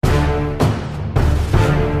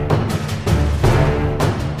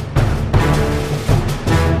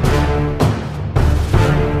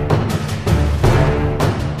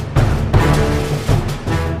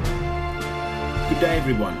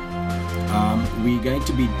we're going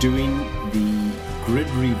to be doing the grid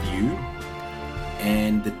review,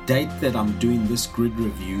 and the date that I'm doing this grid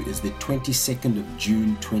review is the 22nd of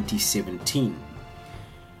June 2017.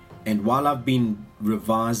 And while I've been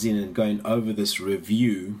revising and going over this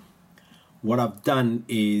review, what I've done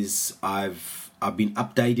is I've been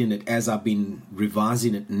updating it as I've been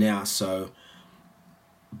revising it now. So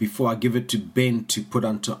before I give it to Ben to put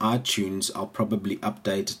onto iTunes, I'll probably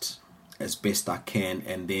update it as best I can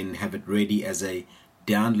and then have it ready as a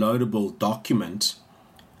downloadable document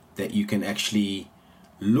that you can actually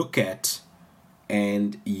look at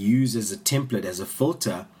and use as a template, as a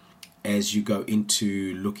filter, as you go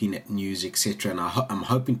into looking at news, etc. And I'm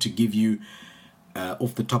hoping to give you,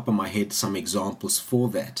 off the top of my head, some examples for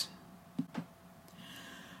that.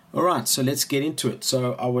 All right, so let's get into it.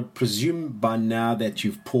 So I would presume by now that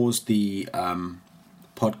you've paused the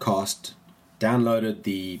podcast,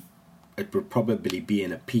 downloaded it would probably be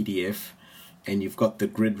in a PDF, and you've got the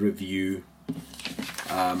grid review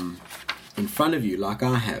in front of you like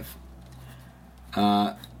I have.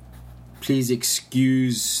 Please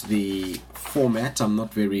excuse the format. I'm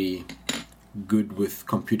not very good with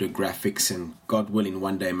computer graphics, and God willing,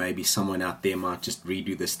 one day maybe someone out there might just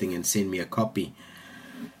redo this thing and send me a copy.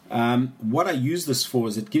 What I use this for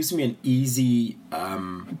is it gives me an easy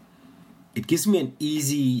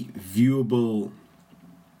viewable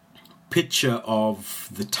picture of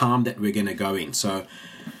the time that we're going to go in. So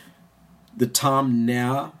the time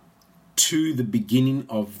now to the beginning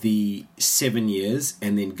of the 7 years,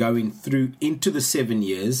 and then going through into the 7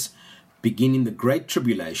 years, beginning the Great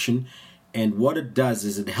Tribulation. And what it does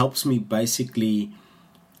is it helps me basically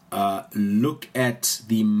look at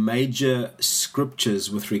the major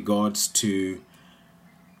scriptures with regards to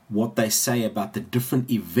what they say about the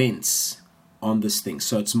different events on this thing.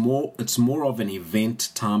 So it's more of an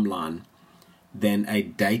event timeline than a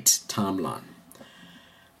date timeline.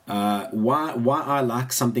 Why I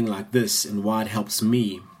like something like this and why it helps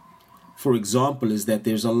me, for example, is that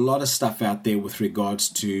there's a lot of stuff out there with regards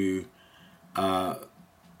to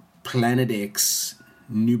Planet X,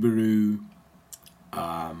 Nibiru,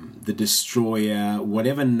 the Destroyer,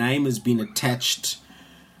 whatever name has been attached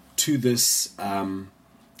to this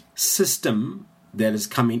system that is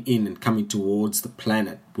coming in and coming towards the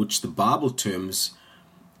planet, which the Bible terms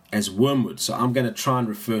as wormwood. So I'm going to try and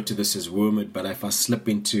refer to this as wormwood, but if I slip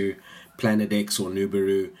into Planet X or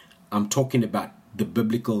Nibiru, I'm talking about the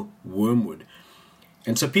biblical wormwood.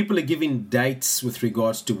 And so people are giving dates with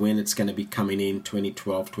regards to when it's going to be coming in,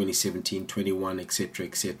 2012, 2017, 21, etc.,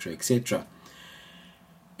 etc., etc.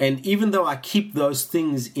 And even though I keep those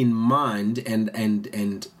things in mind and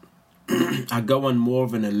I go on more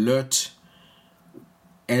of an alert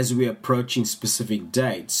as we're approaching specific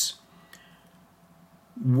dates,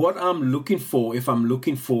 what I'm looking for, if I'm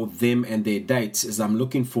looking for them and their dates, is I'm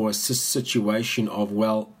looking for a situation of,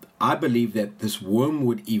 well, I believe that this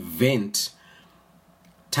wormwood event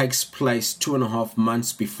takes place 2.5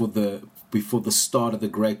 months before the start of the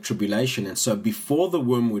Great Tribulation. And so before the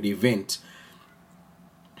wormwood event,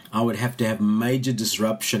 I would have to have major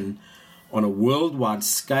disruption on a worldwide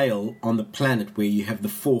scale on the planet where you have the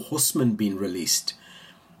 4 horsemen being released.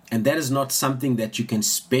 And that is not something that you can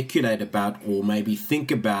speculate about or maybe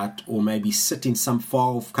think about or maybe sit in some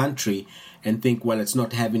far-off country and think, well, it's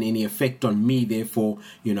not having any effect on me, therefore,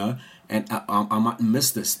 and I might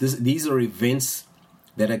miss this. These are events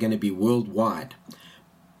that are going to be worldwide.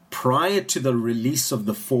 Prior to the release of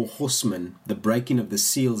the 4 horsemen, the breaking of the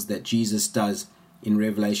seals that Jesus does in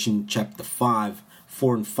Revelation chapter 5,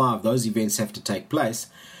 4 and 5, those events have to take place.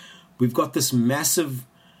 We've got this massive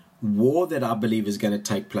war that I believe is going to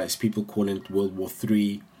take place. People call it World War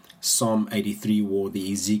III, Psalm 83 war,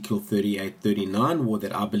 the Ezekiel 38-39 war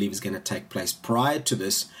that I believe is going to take place prior to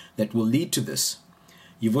this, that will lead to this.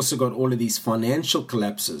 You've also got all of these financial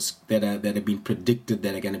collapses that have been predicted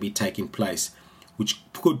that are going to be taking place, which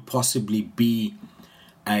could possibly be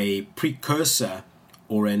a precursor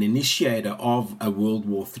or an initiator of a World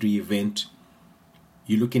War III event.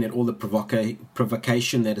 You're looking at all the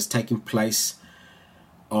provocation that is taking place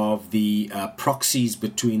of the proxies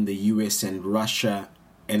between the US and Russia,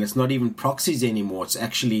 and it's not even proxies anymore, it's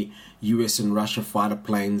actually US and Russia fighter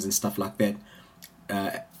planes and stuff like that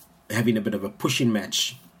having a bit of a pushing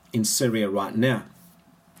match in Syria right now.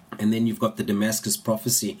 And then you've got the Damascus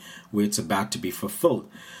prophecy where it's about to be fulfilled.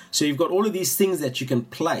 So you've got all of these things that you can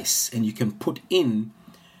place and you can put in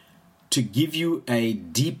to give you a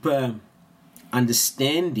deeper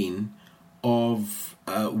understanding of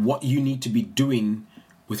what you need to be doing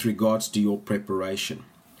with regards to your preparation.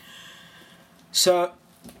 So,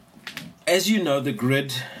 as you know, the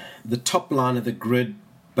grid, the top line of the grid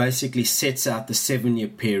basically sets out the 7-year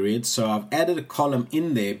period. So I've added a column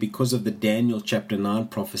in there because of the Daniel chapter 9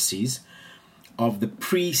 prophecies of the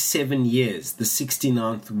pre-7 years, the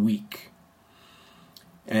 69th week.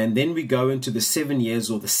 And then we go into the 7 years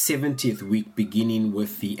or the 70th week, beginning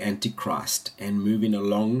with the Antichrist and moving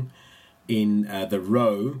along in the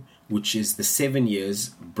row, which is the 7 years,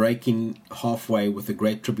 breaking halfway with the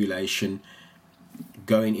Great Tribulation,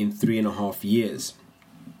 going in 3.5 years.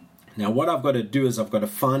 Now what I've got to do is I've got to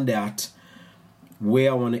find out where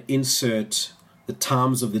I want to insert the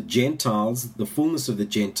times of the Gentiles, the fullness of the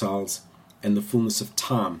Gentiles, and the fullness of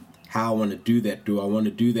time. How I want to do that. Do I want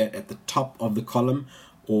to do that at the top of the column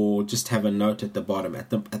or just have a note at the bottom? At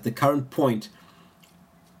the current point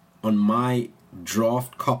on my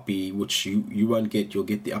draft copy, which you won't get, you'll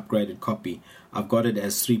get the upgraded copy, I've got it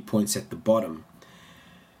as 3 points at the bottom.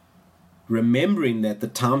 Remembering that the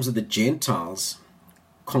times of the Gentiles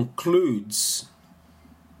concludes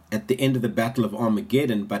at the end of the Battle of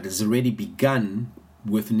Armageddon, but has already begun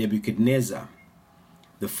with Nebuchadnezzar.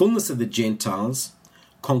 The fullness of the Gentiles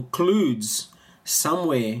concludes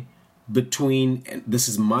somewhere between, and this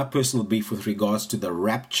is my personal beef with regards to the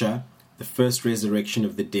rapture, the first resurrection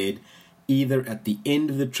of the dead, either at the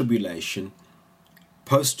end of the tribulation,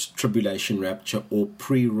 post-tribulation rapture, or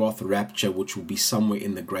pre-wrath rapture, which will be somewhere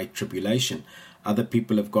in the Great Tribulation. Other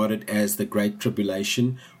people have got it as the Great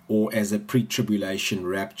Tribulation or as a pre-tribulation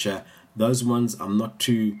rapture. Those ones I'm not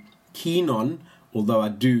too keen on, although I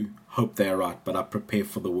do hope they're right, but I prepare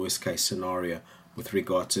for the worst case scenario with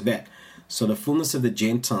regard to that. So the fullness of the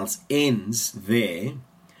Gentiles ends there,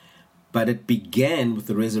 but it began with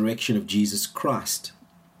the resurrection of Jesus Christ.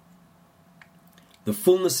 The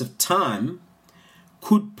fullness of time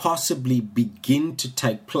could possibly begin to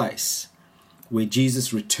take place where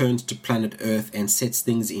Jesus returns to planet Earth and sets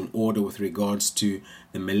things in order with regards to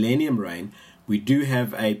the millennium reign. We do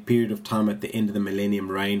have a period of time at the end of the millennium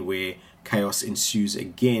reign where chaos ensues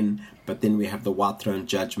again, but then we have the white throne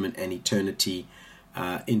judgment and eternity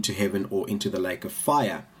into heaven or into the lake of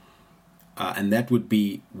fire. And that would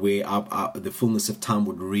be where the fullness of time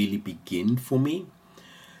would really begin for me.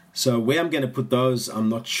 So where I'm going to put those, I'm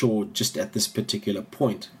not sure just at this particular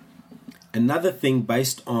point. Another thing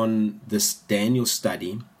based on this Daniel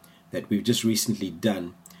study that we've just recently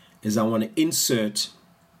done is I want to insert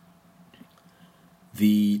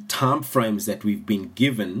the time frames that we've been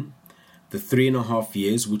given, the 3.5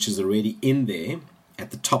 years, which is already in there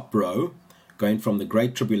at the top row, going from the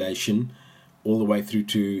Great Tribulation all the way through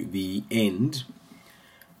to the end.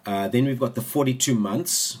 Then we've got the 42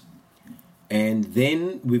 months, and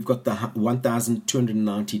then we've got the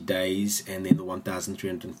 1,290 days, and then the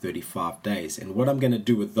 1,335 days. And what I'm going to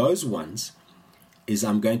do with those ones is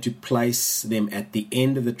I'm going to place them at the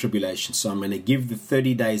end of the tribulation. So I'm going to give the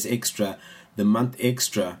 30 days extra, the month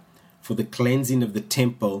extra, for the cleansing of the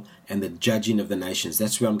temple and the judging of the nations.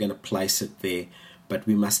 That's where I'm going to place it there. But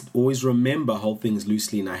we must always remember, hold things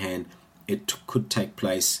loosely in our hand. It could take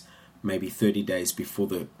place maybe 30 days before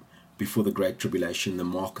the Great Tribulation, the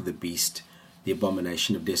mark of the beast, the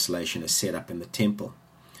abomination of desolation is set up in the temple.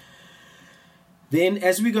 Then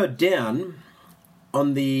as we go down,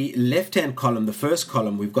 on the left-hand column, the first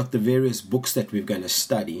column, we've got the various books that we're going to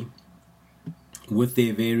study with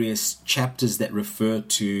their various chapters that refer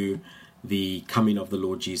to the coming of the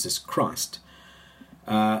Lord Jesus Christ.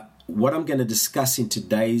 What I'm going to discuss in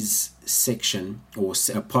today's section or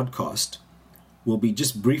podcast will be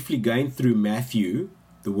just briefly going through Matthew,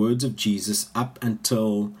 the words of Jesus, up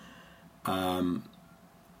until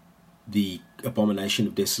the abomination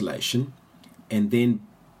of desolation, and then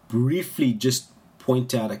briefly just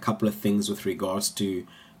point out a couple of things with regards to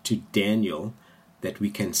Daniel that we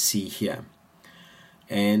can see here.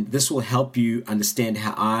 And this will help you understand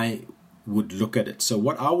how I would look at it. So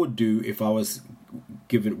what I would do if I was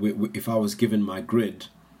given my grid,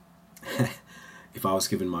 I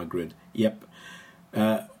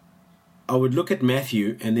would look at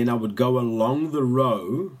Matthew, and then I would go along the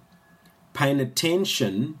row, paying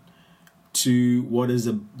attention to what is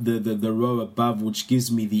the row above, which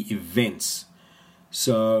gives me the events.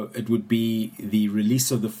 So it would be the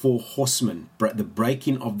release of the 4 horsemen, the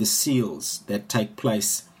breaking of the seals that take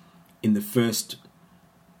place in the first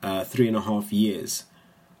 3.5 years,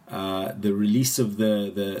 the release of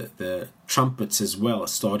the trumpets as well,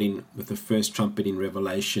 starting with the first trumpet in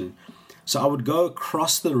Revelation. So I would go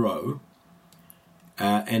across the row,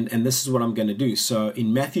 and this is what I'm going to do. So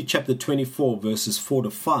in Matthew chapter 24, verses 4 to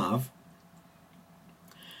 5,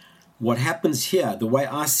 what happens here, the way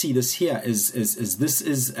I see this here is this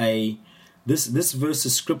verse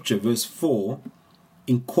of scripture, verse 4,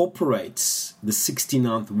 incorporates the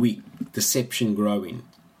 69th week, deception growing.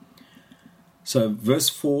 So verse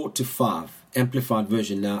 4 to 5, Amplified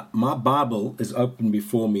Version. Now, my Bible is open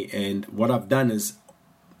before me, and what I've done is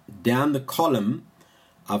down the column,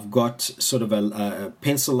 I've got sort of a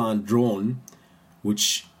pencil line drawn,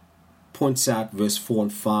 which points out verse 4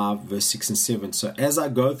 and 5, verse 6 and 7. So as I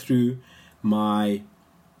go through my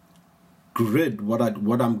grid, what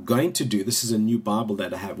I'm going to do, this is a new Bible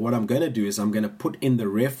that I have, what I'm going to do is I'm going to put in the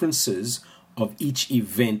references of each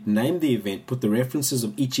event, name the event, put the references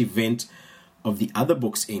of each event of the other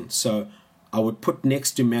books in. So I would put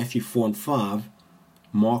next to Matthew 4 and 5,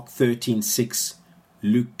 Mark 13:6,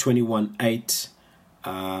 Luke 21:8,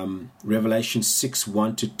 Revelation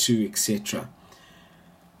 6:1 to 2, etc.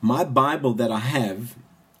 My Bible that I have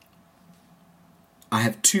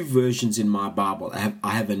two versions in my Bible.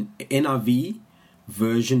 I have an NIV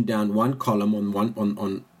version down one column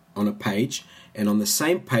on a page, and on the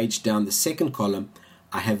same page down the second column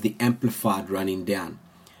I have the Amplified running down,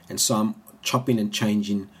 and so I'm chopping and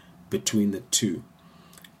changing between the two.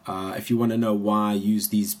 If you want to know why I use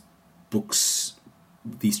these books,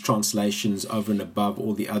 these translations over and above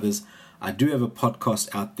all the others, I do have a podcast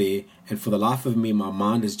out there, and for the life of me my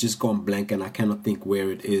mind has just gone blank and I cannot think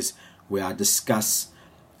where it is, where I discuss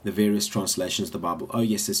the various translations of the Bible. Oh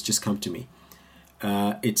yes, it's just come to me.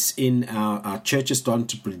 It's in our church is starting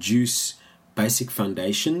to produce basic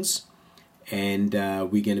foundations, and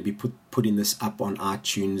we're going to be putting this up on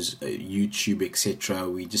iTunes, YouTube, etc.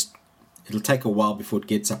 It'll take a while before it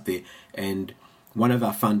gets up there, and one of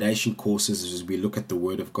our foundation courses is we look at the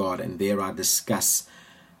Word of God, and there I discuss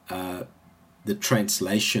the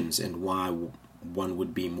translations and why one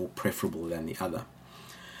would be more preferable than the other.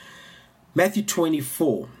 Matthew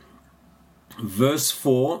 24, verse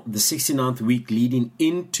 4, the 69th week leading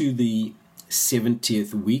into the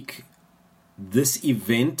 70th week. This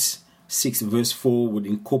event, verse 4, would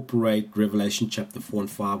incorporate Revelation chapter 4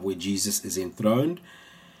 and 5, where Jesus is enthroned.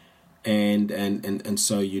 And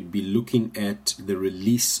so you'd be looking at the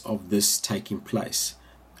release of this taking place,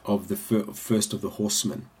 of the first of the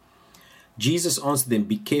horsemen. Jesus answered them,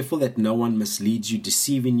 "Be careful that no one misleads you,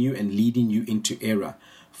 deceiving you and leading you into error.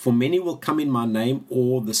 For many will come in my name,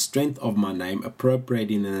 or the strength of my name,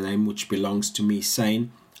 appropriating the name which belongs to me,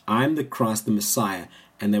 saying, I am the Christ, the Messiah,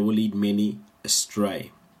 and they will lead many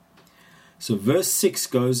astray." So verse 6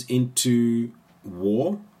 goes into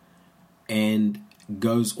war and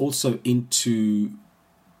goes also into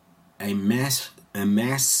a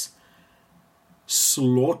mass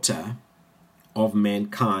slaughter of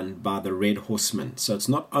mankind by the red horsemen. So it's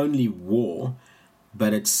not only war,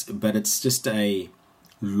 but it's just a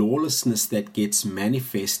lawlessness that gets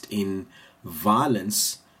manifest in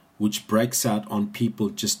violence, which breaks out on people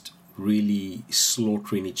just really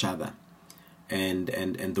slaughtering each other. And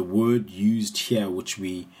the word used here, which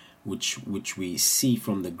we see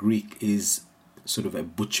from the Greek, is sort of a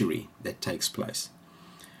butchery that takes place.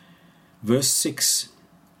 Verse 6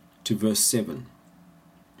 to verse 7.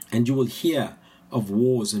 "And you will hear of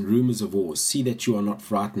wars and rumors of wars. See that you are not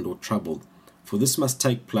frightened or troubled, for this must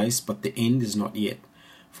take place, but the end is not yet.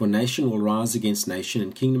 For nation will rise against nation,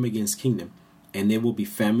 and kingdom against kingdom, and there will be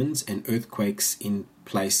famines and earthquakes in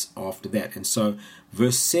place after that." And so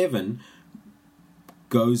verse 7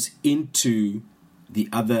 goes into the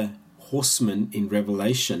other horsemen in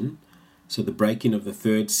Revelation. So the breaking of the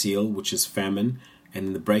third seal, which is famine,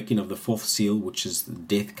 and the breaking of the fourth seal, which is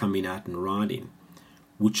death coming out and riding,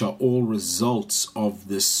 which are all results of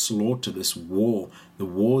this slaughter, this war, the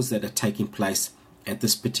wars that are taking place at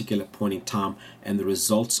this particular point in time, and the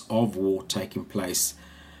results of war taking place,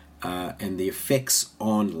 and the effects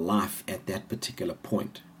on life at that particular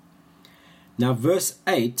point. Now verse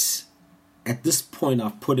 8, at this point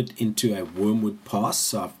I've put it into a wormwood pass,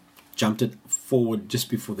 so I've jumped it forward just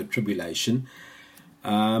before the tribulation.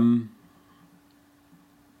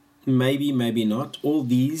 Maybe not. All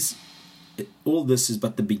this is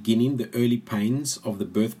but the beginning, the early pains of the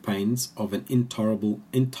birth pains of an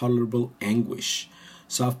intolerable anguish.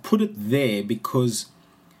 So I've put it there because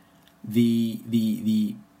the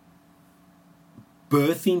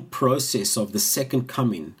birthing process of the second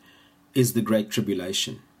coming is the Great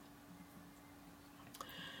Tribulation.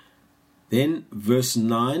 Then verse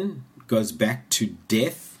 9 goes back to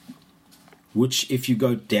death, which if you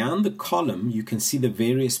go down the column, you can see the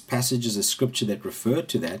various passages of scripture that refer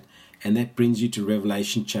to that, and that brings you to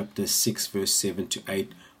Revelation chapter 6, verse 7 to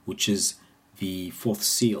 8, which is the fourth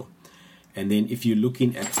seal. And then if you're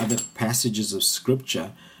looking at other passages of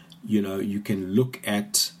scripture, you can look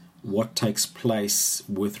at what takes place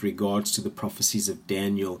with regards to the prophecies of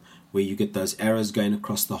Daniel, where you get those arrows going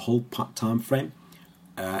across the whole time frame.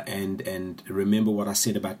 and remember what I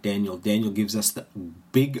said about Daniel. Daniel gives us the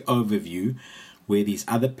big overview where these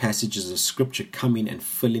other passages of scripture come in and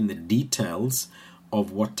fill in the details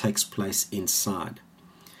of what takes place inside.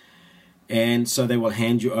 And so they will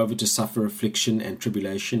hand you over to suffer affliction and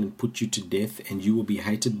tribulation and put you to death, and you will be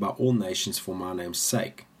hated by all nations for my name's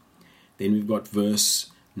sake. Then we've got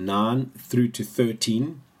verse 9 through to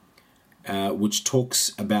 13, which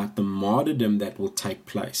talks about the martyrdom that will take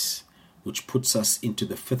place, which puts us into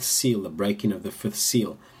the fifth seal, the breaking of the fifth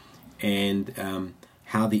seal, and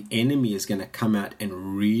how the enemy is going to come out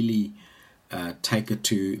and really take it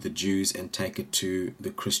to the Jews and take it to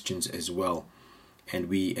the Christians as well. And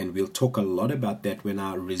we'll talk a lot about that when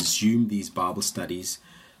I resume these Bible studies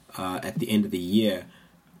at the end of the year,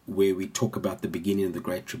 where we talk about the beginning of the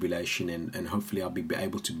Great Tribulation, and hopefully I'll be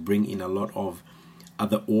able to bring in a lot of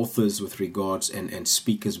other authors with regards and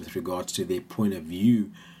speakers with regards to their point of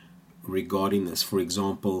view regarding this. For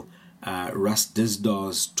example, Russ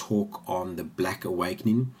Disdar's talk on the Black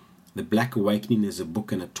Awakening. The Black Awakening is a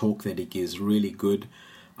book and a talk that he gives really good.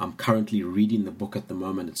 I'm currently reading the book at the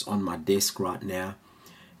moment. It's on my desk right now.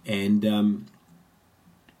 And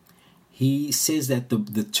he says that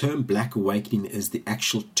the term Black Awakening is the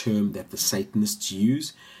actual term that the Satanists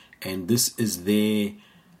use. And this is their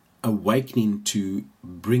awakening to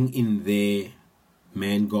bring in their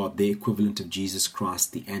man God, their equivalent of Jesus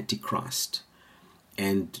Christ, the Antichrist.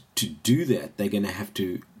 And to do that, they're going to have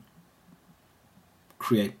to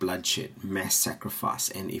create bloodshed, mass sacrifice,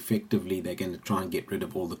 and effectively they're going to try and get rid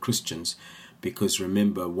of all the Christians, because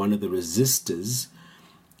remember, one of the resistors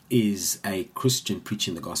is a Christian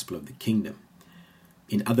preaching the gospel of the kingdom.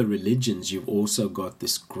 In other religions, you've also got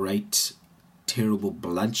this great, terrible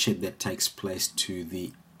bloodshed that takes place to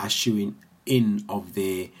the ushering in of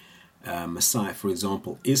their Messiah. For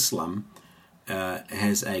example, Islam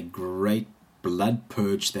has a great blood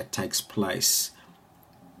purge that takes place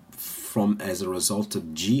as a result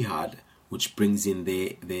of jihad, which brings in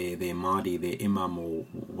their Mahdi, their Imam, or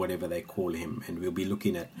whatever they call him. And we'll be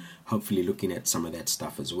hopefully looking at some of that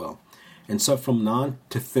stuff as well. And so from 9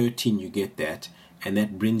 to 13 you get that, and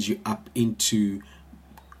that brings you up into,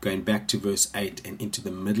 going back to verse 8 and into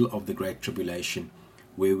the middle of the Great Tribulation,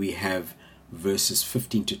 where we have verses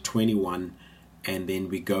 15 to 21, and then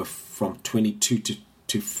we go from 22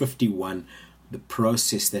 to 51, the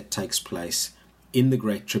process that takes place in the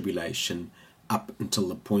Great Tribulation up until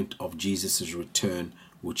the point of Jesus' return,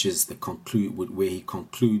 which is where he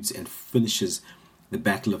concludes and finishes the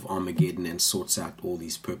Battle of Armageddon and sorts out all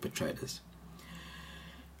these perpetrators.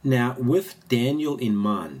 Now, with Daniel in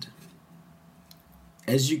mind,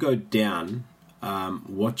 as you go down,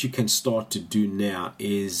 what you can start to do now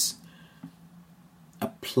is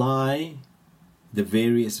apply the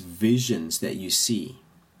various visions that you see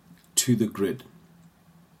to the grid.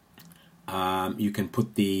 You can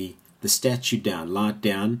put the statue down, lie it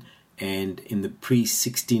down, and in the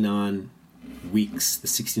pre-69 weeks, the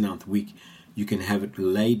 69th week, you can have it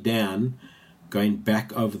laid down, going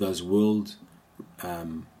back over those world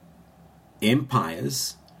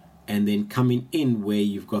empires, and then coming in where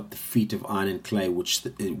you've got the feet of iron and clay,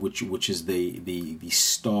 which is the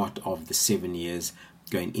start of the 7 years,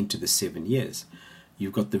 going into the 7 years.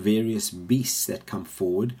 You've got the various beasts that come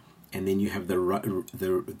forward, and then you have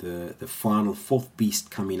the final fourth beast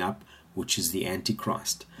coming up, which is the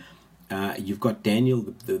Antichrist. You've got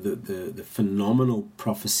Daniel, the phenomenal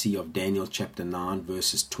prophecy of Daniel chapter 9,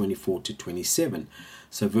 verses 24 to 27.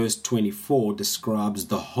 So verse 24 describes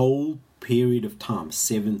the whole period of time,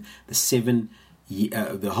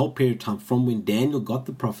 the whole period of time from when Daniel got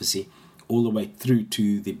the prophecy all the way through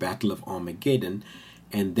to the Battle of Armageddon,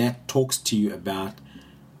 and that talks to you about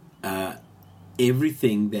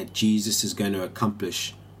everything that Jesus is going to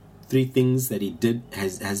accomplish. 3 things that he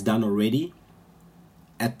has done already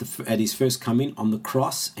at his first coming on the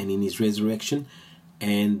cross and in his resurrection,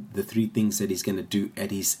 and the 3 things that he's going to do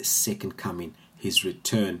at his second coming, his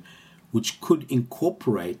return, which could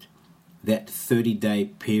incorporate that 30-day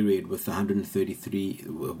period with the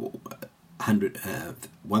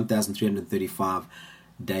 1,335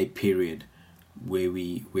 day period where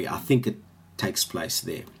I think it takes place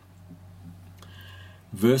there.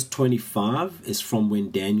 Verse 25 is from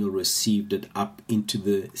when Daniel received it up into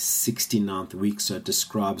the 69th week, so it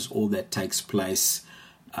describes all that takes place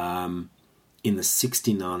in the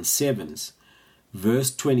 69 sevens.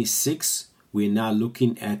 Verse 26, we're now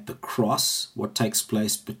looking at the cross, what takes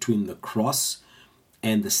place between the cross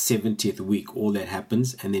and the 70th week, all that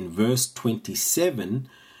happens. And then verse 27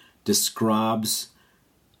 describes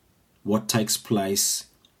what takes place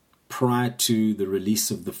prior to the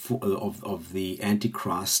release of the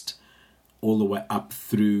Antichrist all the way up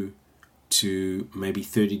through to maybe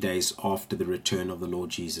 30 days after the return of the Lord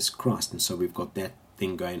Jesus Christ. And so we've got that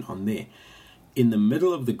thing going on there. In the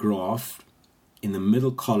middle of the graph, in the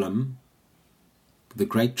middle column, the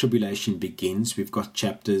Great Tribulation begins. We've got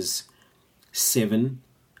chapters 7,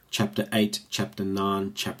 chapter 8, chapter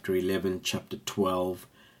 9, chapter 11, chapter 12,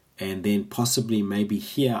 and then possibly maybe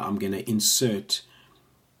here I'm going to insert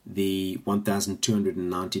the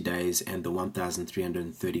 1,290 days and the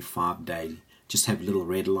 1,335 days. Just have little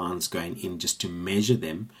red lines going in just to measure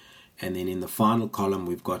them. And then in the final column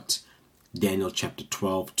we've got Daniel chapter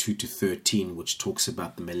 12, 2 to 13, which talks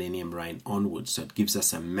about the millennium reign onwards. So it gives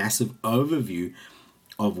us a massive overview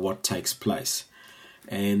of what takes place.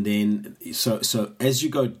 And then so as you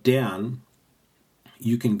go down,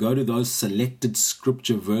 you can go to those selected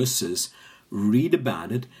scripture verses, read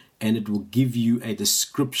about it, and it will give you a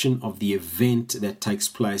description of the event that takes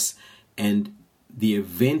place. And the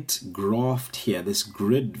event graphed here, this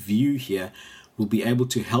grid view here, will be able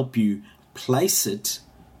to help you place it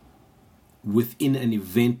within an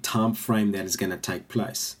event time frame that is going to take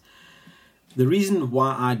place. The reason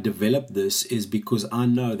why I developed this is because I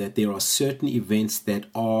know that there are certain events that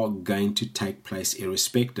are going to take place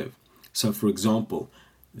irrespective. So, for example,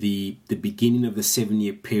 the beginning of the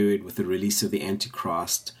 7-year period with the release of the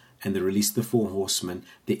Antichrist and the release of the 4 horsemen,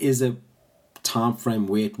 there is a time frame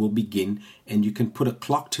where it will begin, and you can put a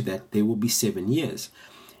clock to that. There will be 7 years.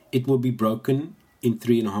 It will be broken in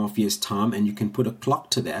 3.5 years' time, and you can put a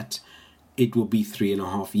clock to that. It will be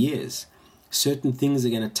 3.5 years. Certain things are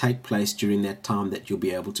going to take place during that time that you'll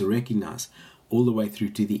be able to recognize, all the way through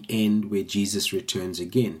to the end where Jesus returns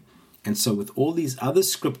again. And so with all these other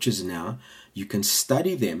scriptures now, you can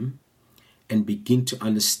study them and begin to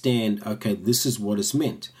understand, okay, this is what is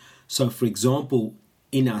meant. So, for example,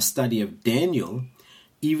 in our study of Daniel,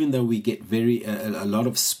 even though we get a lot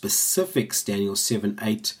of specifics, Daniel 7,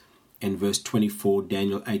 8 and verse 24,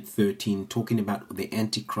 Daniel 8, 13, talking about the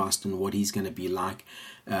Antichrist and what he's going to be like,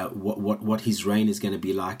 what his reign is going to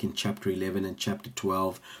be like in chapter 11 and chapter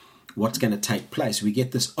 12, what's going to take place. We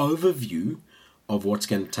get this overview of what's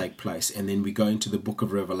going to take place. And then we go into the book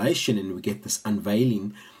of Revelation and we get this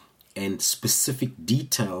unveiling and specific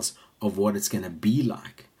details of what it's going to be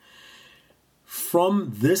like.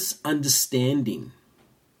 From this understanding,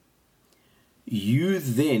 you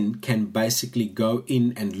then can basically go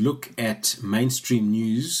in and look at mainstream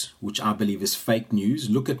news, which I believe is fake news,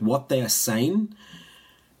 look at what they are saying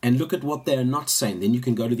and look at what they are not saying. Then you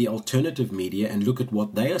can go to the alternative media and look at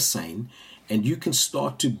what they are saying, and you can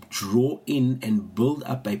start to draw in and build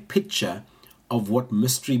up a picture of what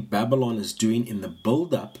Mystery Babylon is doing in the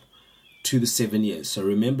build-up to the 7 years. So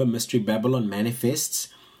remember, Mystery Babylon manifests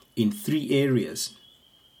in 3 areas: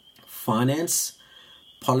 finance,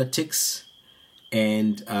 politics,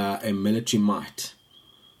 and a military might.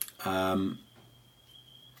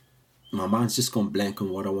 My mind's just gone blank on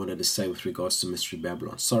what I wanted to say with regards to Mystery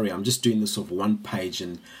Babylon. Sorry, I'm just doing this off one page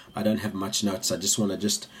and I don't have much notes. I just want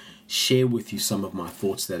to share with you some of my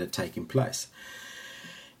thoughts that are taking place.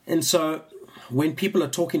 And so when people are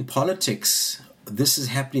talking politics, this is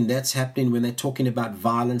happening, that's happening. When they're talking about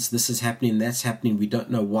violence, this is happening, that's happening. We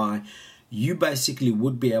don't know why. You basically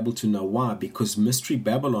would be able to know why, because Mystery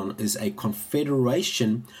Babylon is a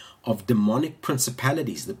confederation of demonic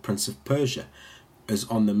principalities. The Prince of Persia is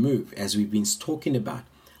on the move, as we've been talking about,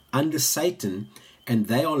 under Satan, and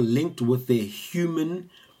they are linked with their human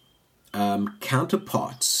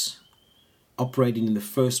counterparts operating in the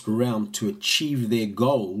first realm to achieve their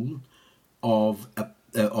goal of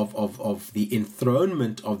the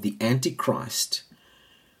enthronement of the Antichrist.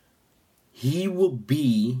 He will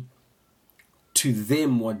be to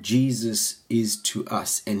them what Jesus is to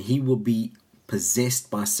us, and he will be possessed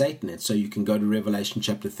by Satan. And so you can go to Revelation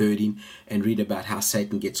chapter 13 and read about how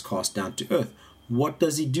Satan gets cast down to earth. What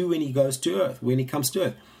does he do when he goes to earth, when he comes to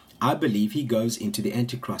earth? I believe he goes into the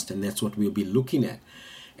Antichrist, and that's what we'll be looking at.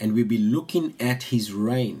 And we'll be looking at his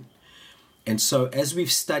reign. And so as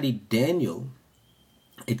we've studied Daniel,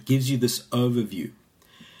 it gives you this overview.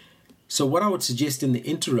 So what I would suggest in the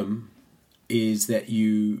interim is that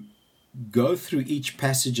you go through each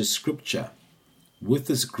passage of scripture with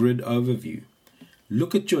this grid overview.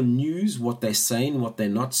 Look at your news, what they're saying, what they're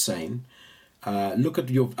not saying. Look at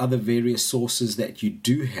your other various sources that you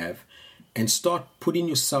do have, and start putting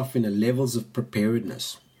yourself in a levels of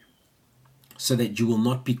preparedness so that you will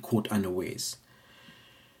not be caught unawares.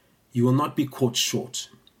 You will not be caught short,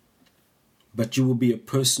 but you will be a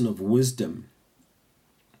person of wisdom,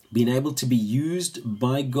 being able to be used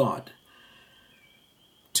by God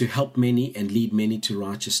to help many and lead many to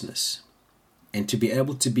righteousness, and to be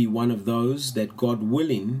able to be one of those that, God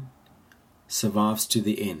willing, survives to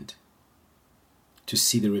the end to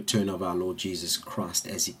see the return of our Lord Jesus Christ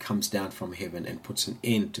as he comes down from heaven and puts an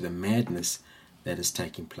end to the madness that is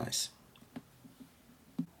taking place.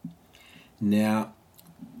 Now,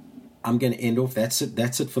 I'm going to end off. That's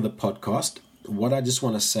it for the podcast. What I just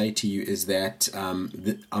want to say to you is that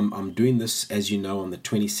I'm doing this, as you know, on the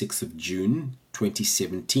 26th of June,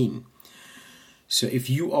 2017. So if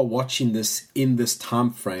you are watching this in this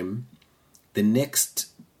time frame, the next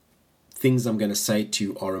things I'm going to say to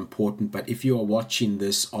you are important. But if you are watching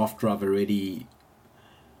this after I've already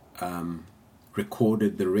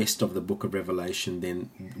recorded the rest of the book of Revelation,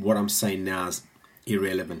 then what I'm saying now is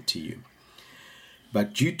irrelevant to you.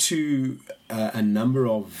 But due to a number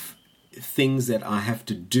of things that I have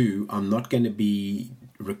to do, I'm not going to be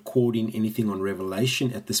recording anything on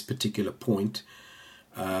Revelation at this particular point.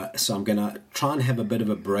 So I'm going to try and have a bit of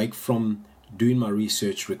a break from doing my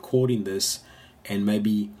research, recording this, and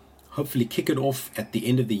maybe hopefully kick it off at the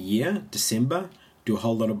end of the year, December, do a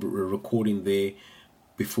whole lot of recording there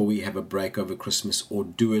before we have a break over Christmas, or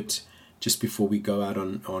do it just before we go out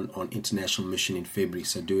on international mission in February.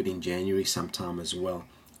 So do it in January sometime as well,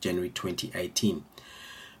 January 2018.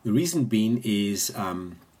 The reason being is I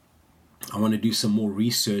want to do some more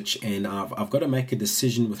research, and I've got to make a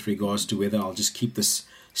decision with regards to whether I'll just keep this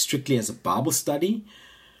strictly as a Bible study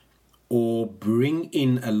or bring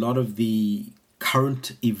in a lot of the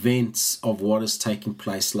current events of what is taking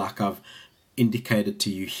place, like I've indicated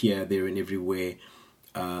to you here, there, and everywhere,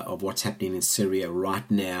 of what's happening in Syria right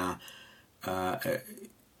now.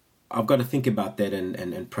 I've got to think about that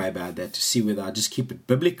and pray about that to see whether I just keep it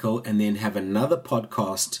biblical and then have another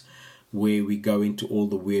podcast where we go into all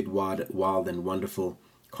the weird, wild and wonderful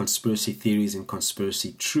conspiracy theories and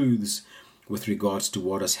conspiracy truths with regards to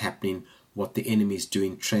what is happening, what the enemy is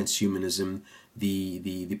doing, transhumanism,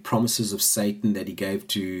 the promises of Satan that he gave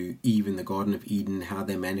to Eve in the Garden of Eden, how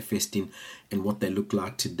they're manifesting and what they look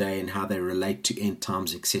like today and how they relate to end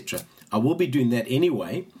times, etc. I will be doing that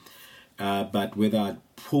anyway, but whether I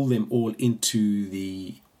pull them all into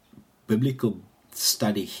the biblical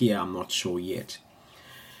study here, I'm not sure yet.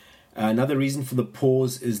 Another reason for the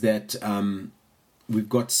pause is that we've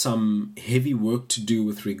got some heavy work to do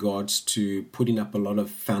with regards to putting up a lot of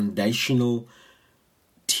foundational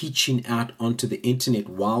teaching out onto the internet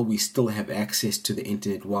while we still have access to the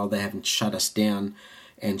internet, while they haven't shut us down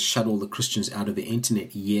and shut all the Christians out of the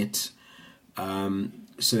internet yet,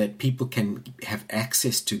 so that people can have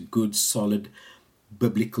access to good, solid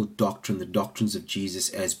biblical doctrine, the doctrines of Jesus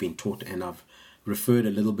as being taught. And I've referred a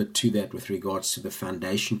little bit to that with regards to the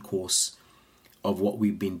foundation course of what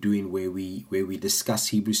we've been doing, where we discuss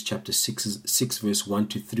Hebrews chapter 6 verse 1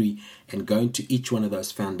 to 3 and go into each one of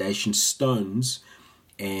those foundation stones,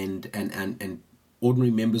 and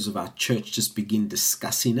ordinary members of our church just begin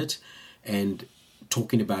discussing it and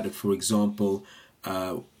talking about it. For example,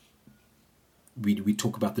 we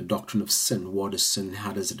talk about the doctrine of sin. What is sin?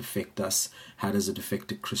 How does it affect us? How does it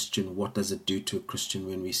affect a Christian? What does it do to a Christian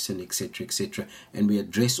when we sin, etc., etc.? And we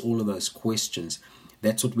address all of those questions.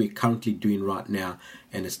 That's what we're currently doing right now,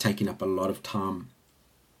 and it's taking up a lot of time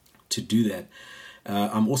to do that.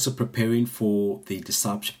 I'm also preparing for the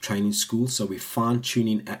discipleship training school, so we're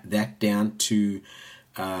fine-tuning that down to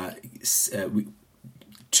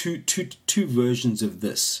two versions of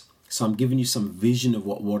this. So I'm giving you some vision of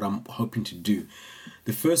what I'm hoping to do.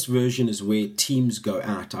 The first version is where teams go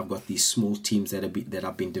out. I've got these small teams that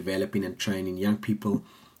I've been developing and training young people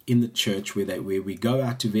in the church, where we go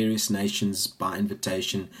out to various nations by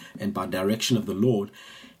invitation and by direction of the Lord,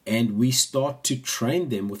 and we start to train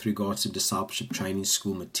them with regards to discipleship training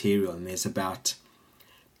school material. And there's about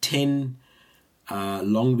 10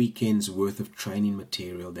 long weekends worth of training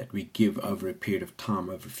material that we give over a period of time,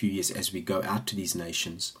 over a few years, as we go out to these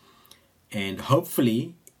nations. And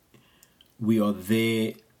hopefully we are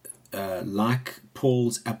there, like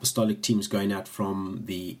Paul's apostolic teams going out from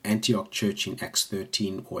the Antioch church in Acts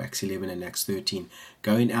 13 or Acts 11 and Acts 13,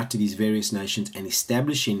 going out to these various nations and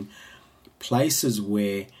establishing places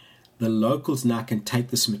where the locals now can take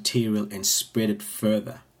this material and spread it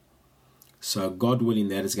further. So God willing,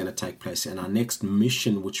 that is going to take place. And our next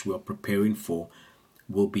mission, which we are preparing for,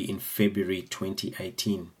 will be in February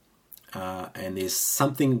 2018. And there's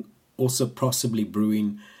something also possibly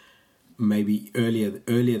brewing maybe earlier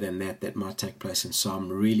than that might take place. And so I'm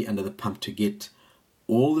really under the pump to get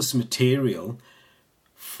all this material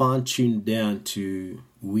fine-tuned down to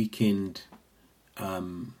weekend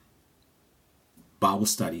Bible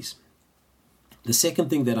studies. The second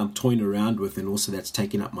thing that I'm toying around with, and also that's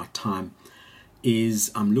taking up my time,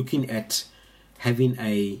 is I'm looking at having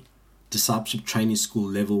a discipleship training school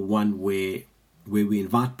level 1 where we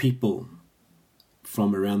invite people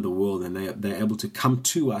from around the world, and they're able to come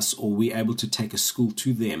to us, or we're able to take a school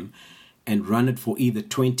to them and run it for either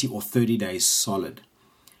 20 or 30 days solid.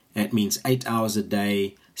 That means 8 hours a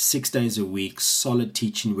day, 6 days a week, solid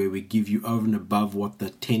teaching, where we give you over and above what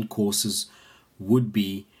the 10 courses would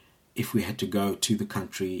be if we had to go to the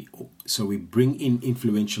country. So we bring in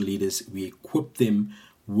influential leaders, we equip them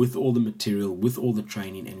with all the material, with all the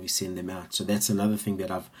training, and we send them out. So that's another thing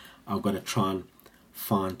that I've got to try and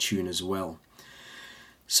fine tune as well.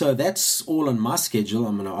 So that's all on my schedule.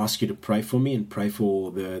 I'm going to ask you to pray for me and pray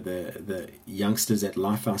for the youngsters at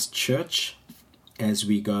Lifehouse Church as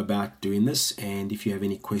we go about doing this. And if you have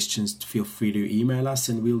any questions, feel free to email us,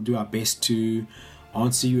 and we'll do our best to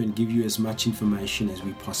answer you and give you as much information as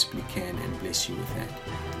we possibly can, and bless you with that.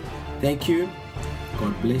 Thank you.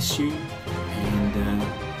 God bless you, and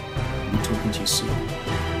we'll be talking to you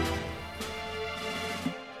soon.